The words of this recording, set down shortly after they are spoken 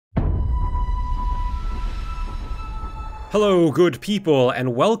Hello, good people,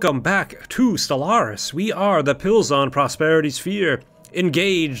 and welcome back to Stellaris. We are the Pills on Prosperity Sphere,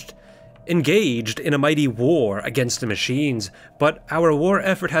 engaged in a mighty war against the machines, but our war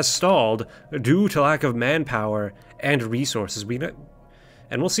effort has stalled due to lack of manpower and resources.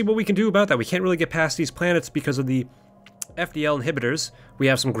 And we'll see what we can do about that. We can't really get past these planets because of the FDL inhibitors. We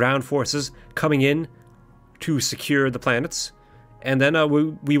have some ground forces coming in to secure the planets, and then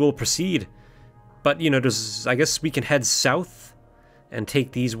we will proceed. But, you know, I guess we can head south and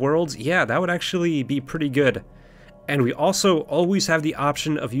take these worlds. Yeah, that would actually be pretty good. And we also always have the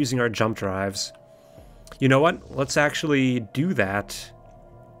option of using our jump drives. You know what? Let's actually do that.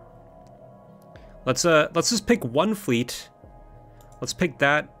 Let's just pick one fleet. Let's pick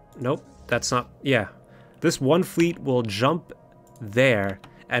that. Nope, that's not... Yeah. This one fleet will jump there,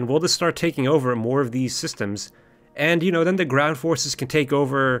 and we'll just start taking over more of these systems. And, you know, then the ground forces can take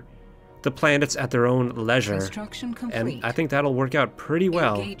over the planets at their own leisure. Construction complete. And I think that'll work out pretty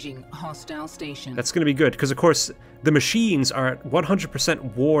well. Engaging hostile station. That's going to be good, because of course the machines are at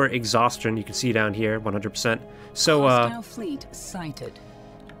 100% war exhaustion. You can see down here, 100%. So, hostile fleet sighted.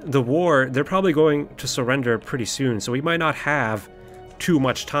 The war, they're probably going to surrender pretty soon, so we might not have too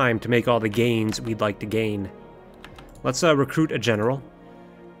much time to make all the gains we'd like to gain. Let's recruit a general.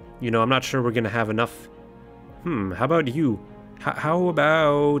 You know, I'm not sure we're going to have enough. How about you? How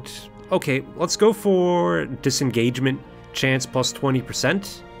about... Okay, let's go for disengagement chance plus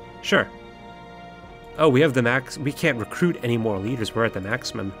 20%. Sure. Oh, we have the max. We can't recruit any more leaders. We're at the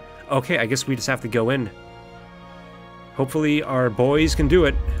maximum. Okay, I guess we just have to go in. Hopefully our boys can do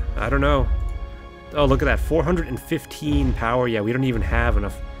it. I don't know. Oh, look at that. 415 power. Yeah, we don't even have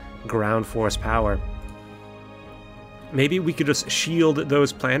enough ground force power. Maybe we could just shield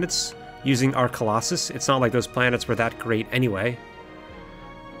those planets using our Colossus. It's not like those planets were that great anyway.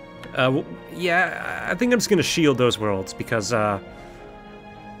 Yeah, I think I'm just going to shield those worlds because,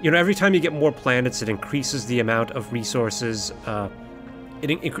 you know, every time you get more planets, it increases the amount of resources,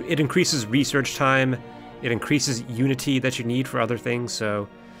 it increases research time, it increases unity that you need for other things, so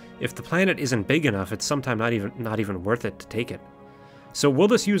if the planet isn't big enough, it's sometimes not even worth it to take it. So we'll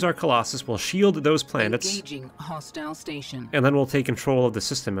just use our Colossus, we'll shield those planets, engaging hostile station. And then we'll take control of the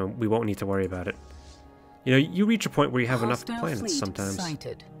system and we won't need to worry about it. You know, you reach a point where you have enough planets sometimes.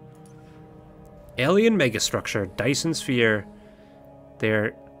 Sighted. Alien megastructure, Dyson sphere.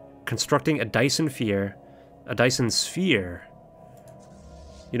 They're constructing a Dyson sphere. A Dyson sphere.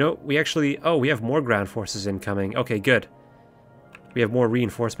 You know, we actually... Oh, we have more ground forces incoming. Okay, good. We have more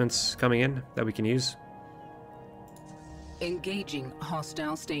reinforcements coming in that we can use. Engaging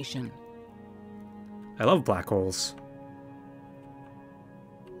hostile station. I love black holes.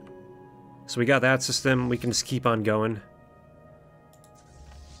 So we got that system. We can just keep on going.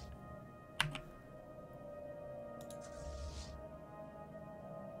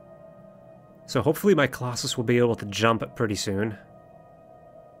 So hopefully my Colossus will be able to jump pretty soon.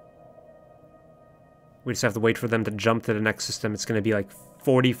 We just have to wait for them to jump to the next system. It's going to be like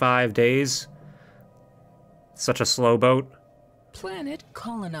 45 days. Such a slow boat. Planet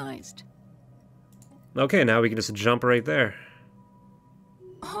colonized. Okay, now we can just jump right there.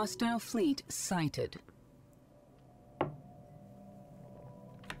 Hostile fleet sighted.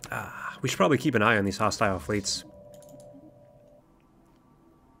 We should probably keep an eye on these hostile fleets.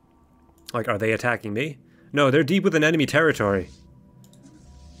 Like, are they attacking me? No, they're deep within enemy territory.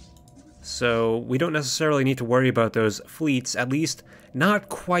 So, we don't necessarily need to worry about those fleets, at least not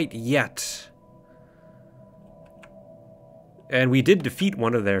quite yet. And we did defeat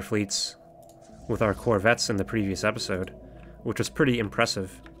one of their fleets with our corvettes in the previous episode, which was pretty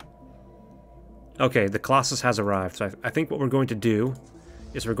impressive. Okay, the Colossus has arrived, so I think what we're going to do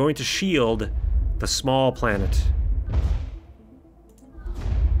is we're going to shield the small planet.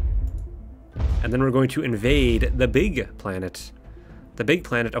 And then we're going to invade the big planet. The big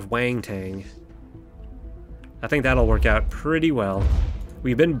planet of Wang Tang. I think that'll work out pretty well.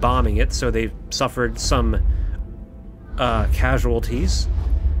 We've been bombing it, so they've suffered some casualties.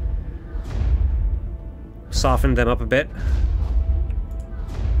 Softened them up a bit.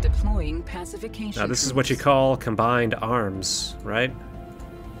 Deploying pacification. Now this is what you call combined arms, right?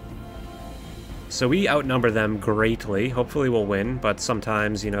 So we outnumber them greatly. Hopefully we'll win, but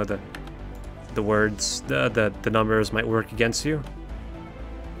sometimes, you know, the numbers might work against you.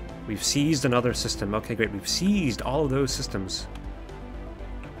 We've seized another system. Okay, great. We've seized all of those systems.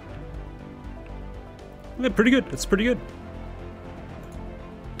 Yeah, pretty good. It's pretty good.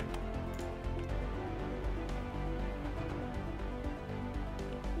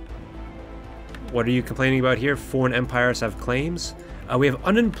 What are you complaining about here? Foreign empires have claims. We have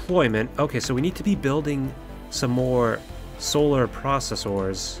unemployment. Okay, so we need to be building some more Solar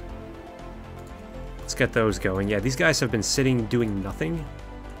processors. Let's get those going. Yeah, these guys have been sitting doing nothing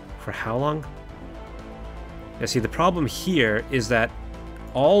for how long? Yeah, see, the problem here is that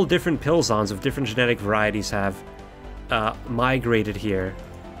all different Pilzons of different genetic varieties have migrated here,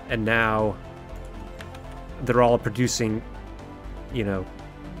 and now they're all producing, you know,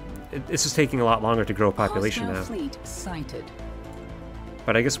 this is taking a lot longer to grow population now. Fleet sighted.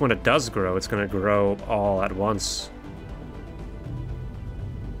 But I guess when it does grow, it's going to grow all at once.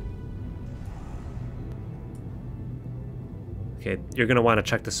 Okay, you're going to want to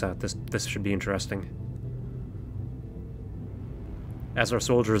check this out. This should be interesting. As our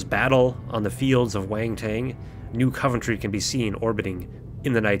soldiers battle on the fields of Wang Tang, New Coventry can be seen orbiting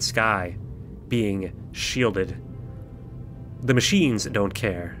in the night sky, being shielded. The machines don't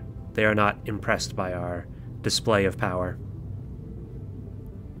care. They are not impressed by our display of power.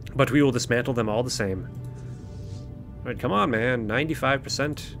 But we will dismantle them all the same. Alright, come on, man.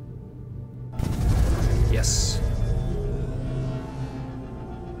 95%. Yes.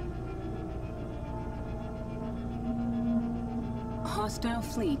 Hostile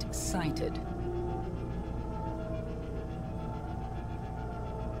fleet sighted.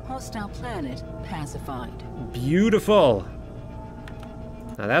 Hostile planet pacified. Beautiful!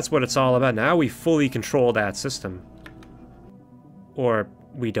 Now that's what it's all about. Now we fully control that system. Or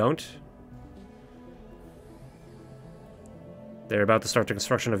we don't. They're about to start the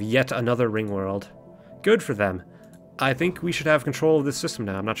construction of yet another ring world. Good for them. I think we should have control of this system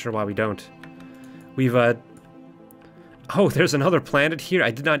now. I'm not sure why we don't. We've, oh, there's another planet here.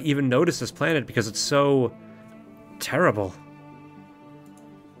 I did not even notice this planet because it's so terrible.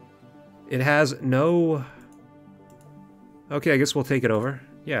 It has no... Okay, I guess we'll take it over.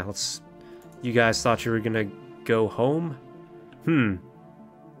 Yeah, let's... You guys thought you were gonna go home?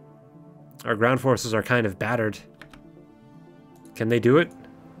 Our ground forces are kind of battered. Can they do it?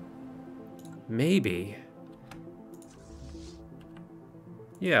 Maybe.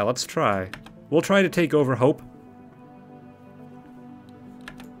 Yeah, let's try. We'll try to take over Hope.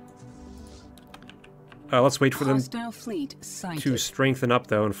 Let's wait for them to strengthen up,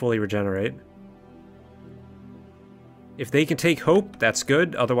 though, and fully regenerate. If they can take Hope, that's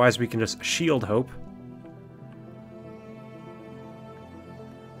good. Otherwise, we can just shield Hope.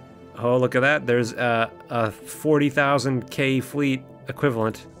 Oh, look at that. There's a 40,000k fleet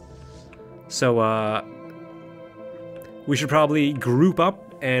equivalent. So, we should probably group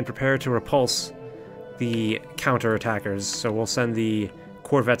up and prepare to repulse the counter-attackers. So we'll send the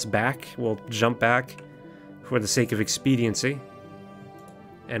corvettes back. We'll jump back for the sake of expediency.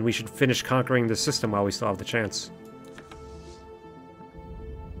 And we should finish conquering the system while we still have the chance.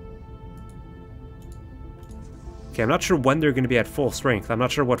 Okay, I'm not sure when they're going to be at full strength. I'm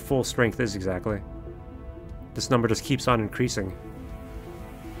not sure what full strength is exactly. This number just keeps on increasing.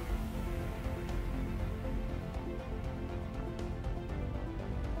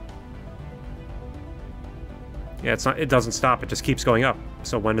 Yeah, it's not, it doesn't stop, it just keeps going up.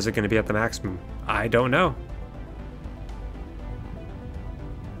 So when is it going to be at the maximum? I don't know.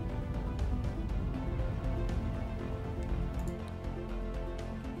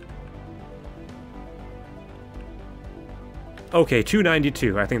 Okay,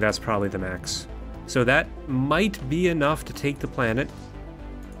 292. I think that's probably the max. So that might be enough to take the planet.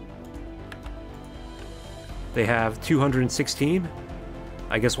 They have 216.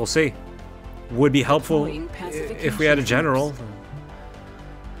 I guess we'll see. Would be helpful if we had a general.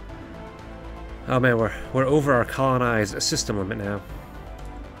 Oh man, we're over our colonized system limit now.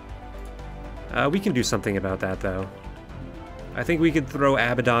 We can do something about that, though. I think we could throw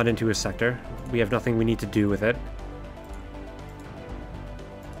Abaddon into a sector. We have nothing we need to do with it.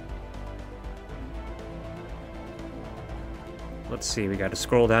 Let's see, we gotta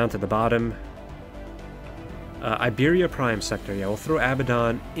scroll down to the bottom. Iberia Prime sector. Yeah, we'll throw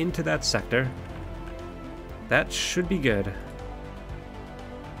Abaddon into that sector. That should be good.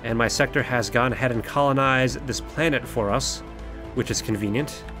 And my sector has gone ahead and colonized this planet for us, which is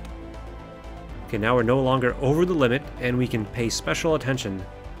convenient. Okay, now we're no longer over the limit, and we can pay special attention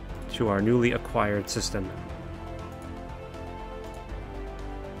to our newly acquired system.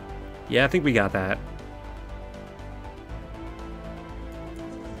 Yeah, I think we got that.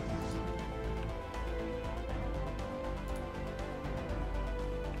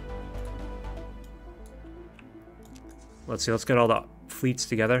 Let's see, let's get all the fleets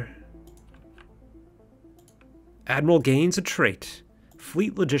together. Admiral gains a trait.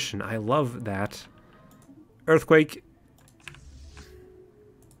 Fleet Logician, I love that. Earthquake.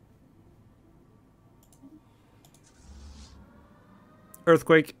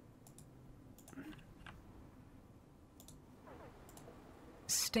 Earthquake.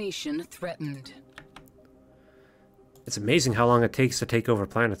 Station threatened. It's amazing how long it takes to take over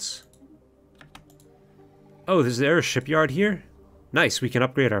planets. Oh, is there a shipyard here? Nice, we can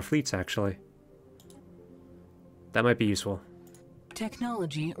upgrade our fleets, actually. That might be useful.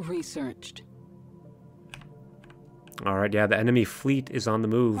 Technology researched. Alright, yeah, the enemy fleet is on the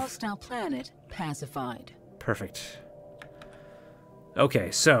move. Hostile planet pacified. Perfect.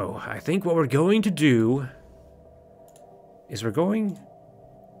 Okay, so I think what we're going to do is we're going...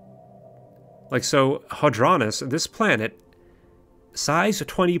 Like, so, Hadronis, this planet, size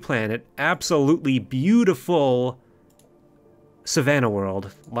 20 planet, absolutely beautiful savannah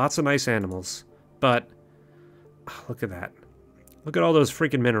world. Lots of nice animals. But, oh, look at that. Look at all those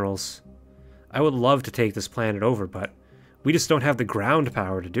freaking minerals. I would love to take this planet over, but we just don't have the ground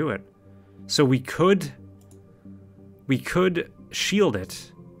power to do it. So we could shield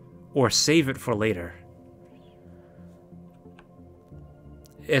it or save it for later.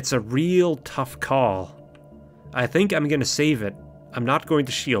 It's a real tough call. I think I'm going to save it. I'm not going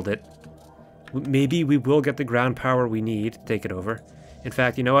to shield it. Maybe we will get the ground power we need to take it over. In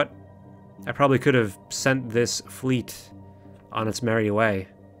fact, you know what? I probably could have sent this fleet on its merry way.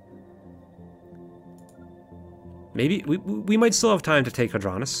 Maybe we might still have time to take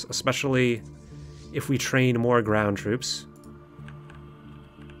Hadronis, especially if we train more ground troops.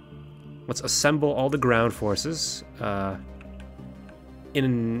 Let's assemble all the ground forces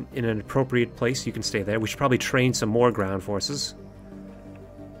in an appropriate place. You can stay there. We should probably train some more ground forces.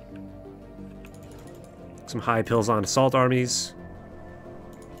 Some high Pilzon assault armies.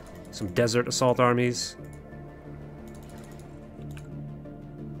 Some desert assault armies.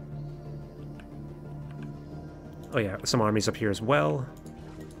 Oh yeah, some armies up here as well.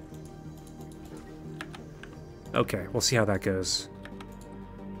 Okay, we'll see how that goes.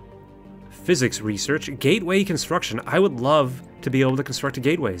 Physics research, gateway construction. I would love to be able to construct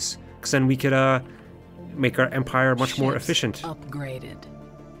gateways, because then we could make our empire much more efficient. Upgraded.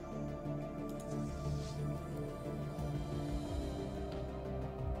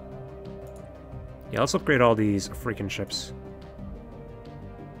 Yeah, let's upgrade all these freaking ships.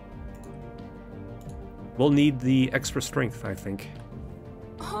 We'll need the extra strength, I think.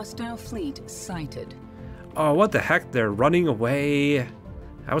 Hostile fleet sighted. Oh, what the heck? They're running away.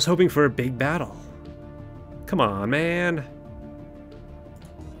 I was hoping for a big battle. Come on, man.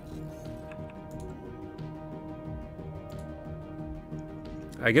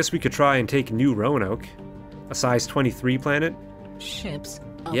 I guess we could try and take New Roanoke, a size 23 planet. Ships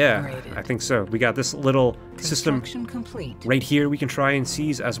upgraded. Yeah, I think so. We got this little system complete. Right here we can try and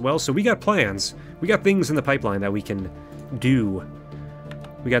seize as well. So we got plans. We got things in the pipeline that we can do.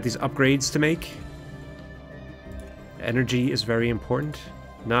 We got these upgrades to make. Energy is very important.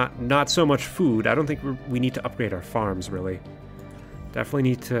 Not so much food. I don't think we need to upgrade our farms, really. Definitely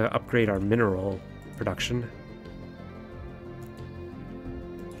need to upgrade our mineral production.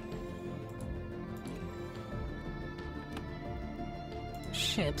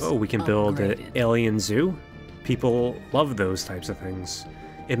 Ships Oh, we can build an upgraded. alien zoo. People love those types of things.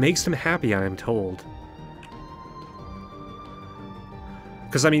 It makes them happy, I am told.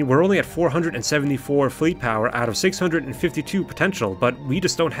 Because, I mean, we're only at 474 fleet power out of 652 potential, but we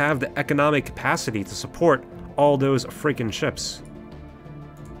just don't have the economic capacity to support all those freaking ships.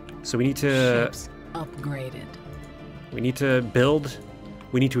 So we need to... Ships upgraded. We need to build.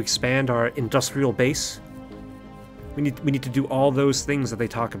 We need to expand our industrial base. We need to do all those things that they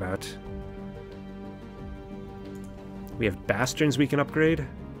talk about. We have bastions we can upgrade.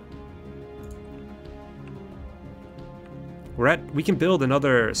 We can build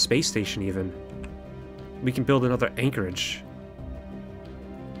another space station even. We can build another anchorage.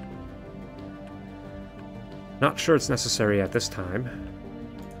 Not sure it's necessary at this time.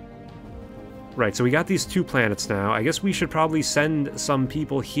 Right, so we got these 2 planets now. I guess we should probably send some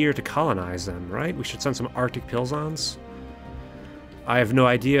people here to colonize them, right? We should send some Arctic Pilzons. I have no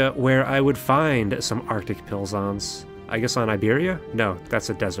idea where I would find some Arctic Pilzons. I guess on Iberia? No, that's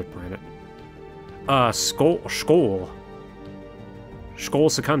a desert planet. Skoll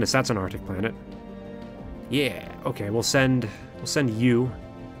Secundus, that's an Arctic planet. Yeah, okay, we'll send you.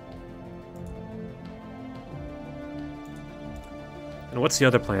 And what's the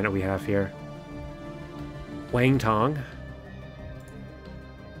other planet we have here? Wang Tong.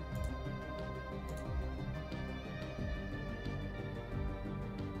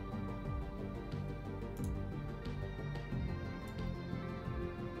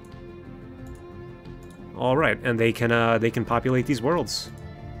 All right, and they can populate these worlds.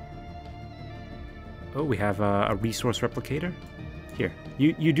 Oh, we have a resource replicator. Here,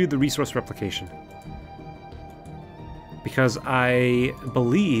 you do the resource replication. Because I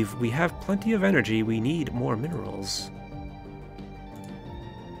believe we have plenty of energy, we need more minerals.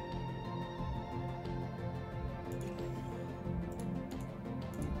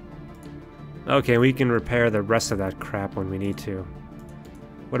 Okay, we can repair the rest of that crap when we need to.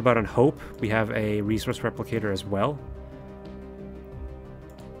 What about on Hope? We have a resource replicator as well.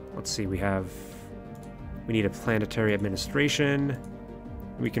 Let's see, we need a planetary administration.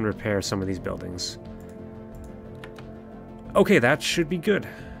 We can repair some of these buildings. Okay, that should be good.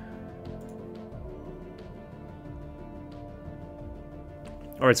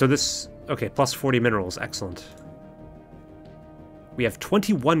 Alright, so this... Okay, plus 40 minerals. Excellent. We have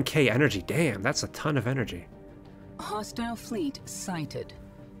 21k energy. Damn, that's a ton of energy. Hostile fleet sighted.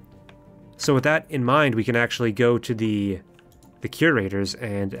 So with that in mind, we can actually go to the curators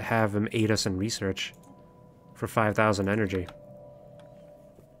and have them aid us in research for 5,000 energy.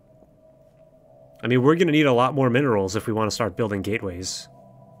 I mean, we're going to need a lot more minerals if we want to start building gateways.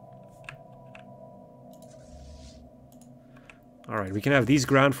 Alright, we can have these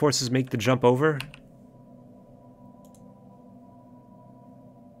ground forces make the jump over.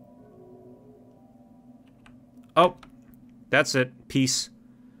 Oh, that's it. Peace.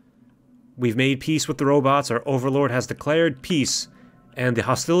 We've made peace with the robots. Our overlord has declared peace. And the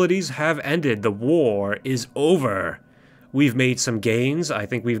hostilities have ended. The war is over. We've made some gains. I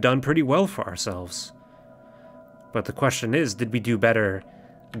think we've done pretty well for ourselves. But the question is, did we do better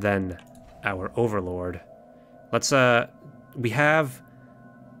than our overlord? Let's, we have...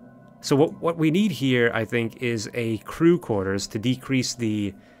 So what we need here, I think, is a crew quarters to decrease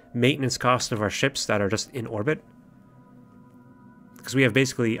the maintenance cost of our ships that are just in orbit. Because we have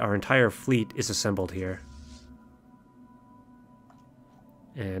basically our entire fleet is assembled here.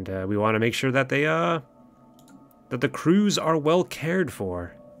 And we want to make sure that they, that the crews are well cared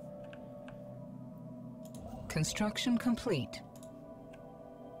for. Construction complete.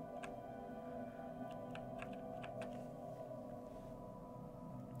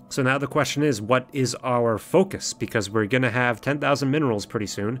 So now the question is, what is our focus? Because we're going to have 10,000 minerals pretty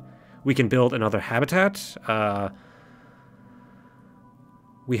soon. We can build another habitat.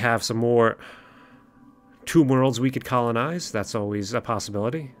 We have some more tomb worlds we could colonize. That's always a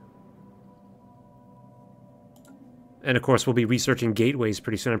possibility. And of course, we'll be researching gateways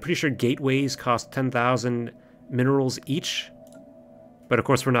pretty soon. I'm pretty sure gateways cost 10,000 minerals each. But of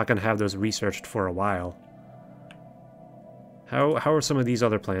course, we're not going to have those researched for a while. How are some of these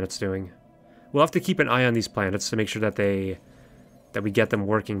other planets doing? We'll have to keep an eye on these planets to make sure that we get them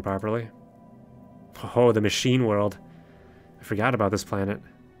working properly. Oh, the machine world. I forgot about this planet.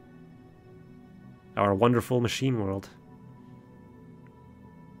 Our wonderful machine world.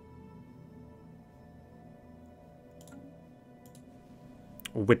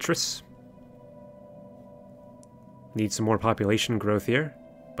 Wittress. Need some more population growth here,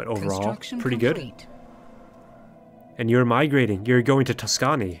 but overall, pretty good. And you're migrating. You're going to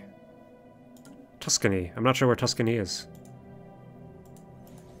Tuscany. Tuscany. I'm not sure where Tuscany is.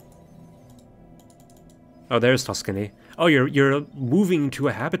 Oh, there's Tuscany. Oh, you're moving to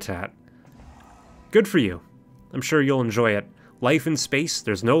a habitat. Good for you. I'm sure you'll enjoy it. Life in space.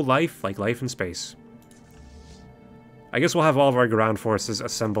 There's no life like life in space. I guess we'll have all of our ground forces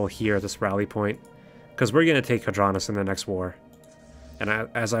assemble here at this rally point, because we're going to take Hadronis in the next war. And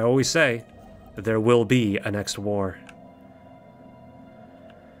as I always say, there will be a next war.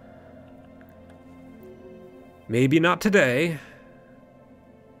 Maybe not today.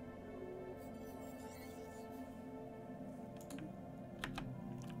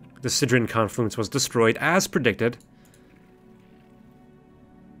 The Sidran confluence was destroyed as predicted.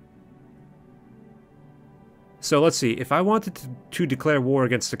 So let's see, if I wanted to declare war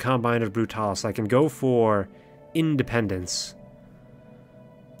against the Combine of Brutalis, I can go for independence.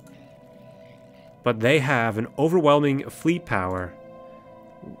 But they have an overwhelming fleet power.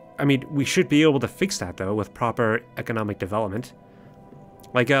 I mean, we should be able to fix that, though, with proper economic development.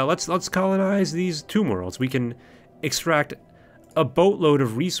 Like, let's colonize these tomb worlds. We can extract a boatload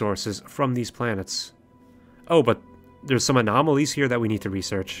of resources from these planets. Oh, but there's some anomalies here that we need to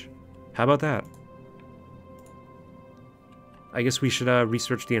research. How about that? I guess we should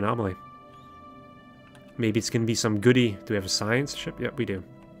research the anomaly. Maybe it's going to be some goodie. Do we have a science ship? Yep, we do.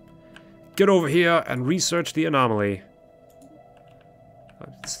 Get over here and research the anomaly.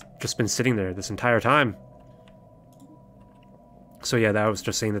 It's just been sitting there this entire time. So yeah, that was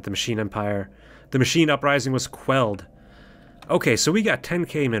just saying that the Machine Empire, the Machine Uprising was quelled. Okay, so we got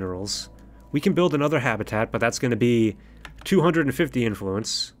 10k minerals. We can build another habitat, but that's going to be 250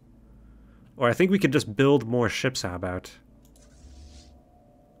 influence. Or I think we could just build more ships, how about?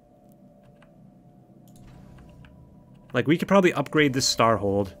 Like, we could probably upgrade this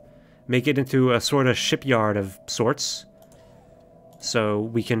Starhold, make it into a sort of shipyard of sorts, so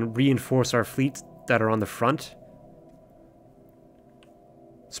we can reinforce our fleets that are on the front.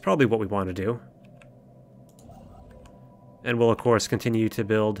 It's probably what we want to do. And we'll, of course, continue to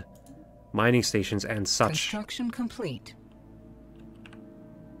build mining stations and such. Construction complete.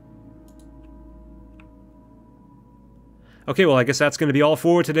 Okay, well, I guess that's going to be all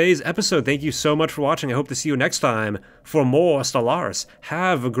for today's episode. Thank you so much for watching. I hope to see you next time for more Stellaris.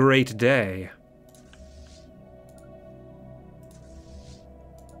 Have a great day.